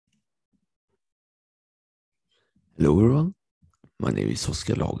Hello everyone, my name is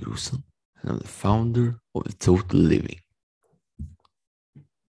Oskar Lagerosen and I'm the founder of The Total Living.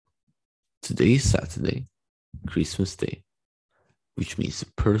 Today is Saturday, Christmas Day, which means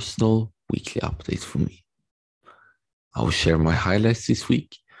a personal weekly update for me. I will share my highlights this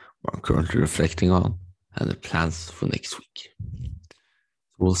week, what I'm currently reflecting on, and the plans for next week.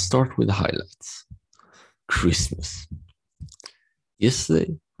 So we'll start with the highlights. Christmas.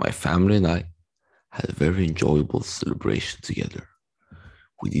 Yesterday, my family and I had a very enjoyable celebration together.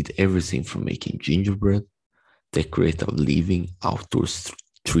 We did everything from making gingerbread, decorate our living outdoors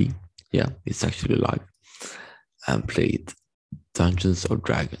tree. Yeah, it's actually live. And played Dungeons or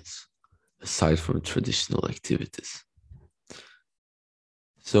Dragons, aside from traditional activities.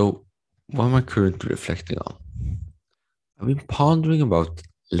 So, what am I currently reflecting on? I've been pondering about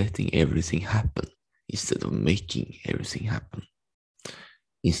letting everything happen instead of making everything happen.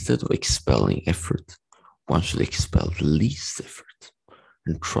 Instead of expelling effort, one should expel the least effort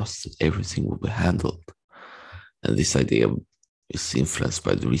and trust that everything will be handled. And this idea is influenced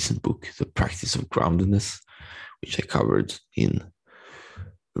by the recent book, The Practice of Groundedness, which I covered in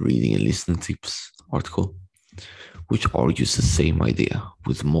Reading and Listening Tips article, which argues the same idea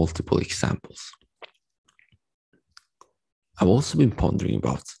with multiple examples. I've also been pondering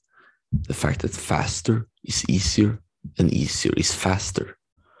about the fact that faster is easier and easier is faster.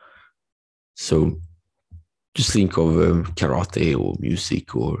 So just think of karate or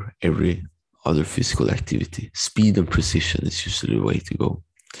music or every other physical activity. Speed and precision is usually the way to go.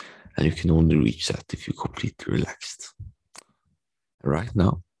 And you can only reach that if you're completely relaxed. Right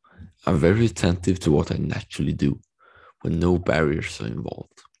now, I'm very attentive to what I naturally do when no barriers are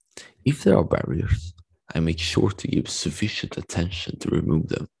involved. If there are barriers, I make sure to give sufficient attention to remove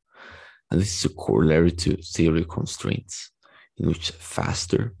them. And this is a corollary to theory constraints, in which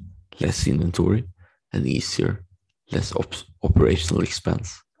faster, less inventory, and easier, less operational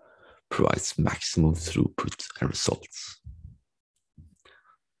expense provides maximum throughput and results.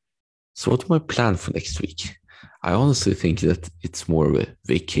 So what's my plan for next week? I honestly think that it's more of a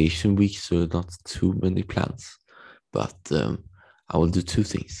vacation week, so not too many plans. But I will do two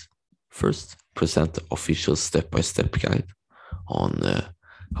things. First, present the official step-by-step guide on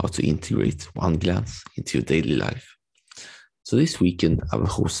how to integrate One Glance into your daily life. So this weekend, I will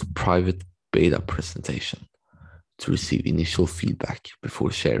host a private beta presentation to receive initial feedback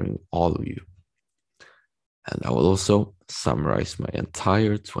before sharing with all of you. And I will also summarize my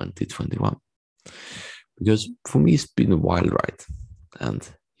entire 2021. Because for me, it's been a wild ride, and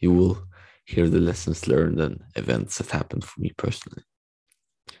you will hear the lessons learned and events that happened for me personally.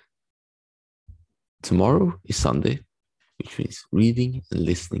 Tomorrow is Sunday, which means reading and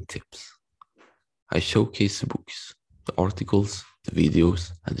listening tips. I showcase the books, the articles, the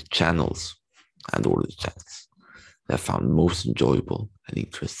videos, and the channels, and all the channels that I found most enjoyable and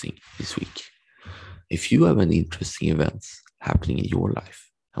interesting this week. If you have any interesting events happening in your life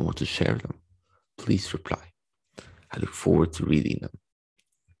and want to share them, please reply. I look forward to reading them.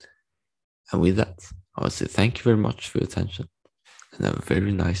 And with that, I want to say thank you very much for your attention and have a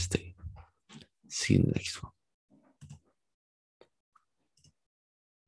very nice day. See you in the next one.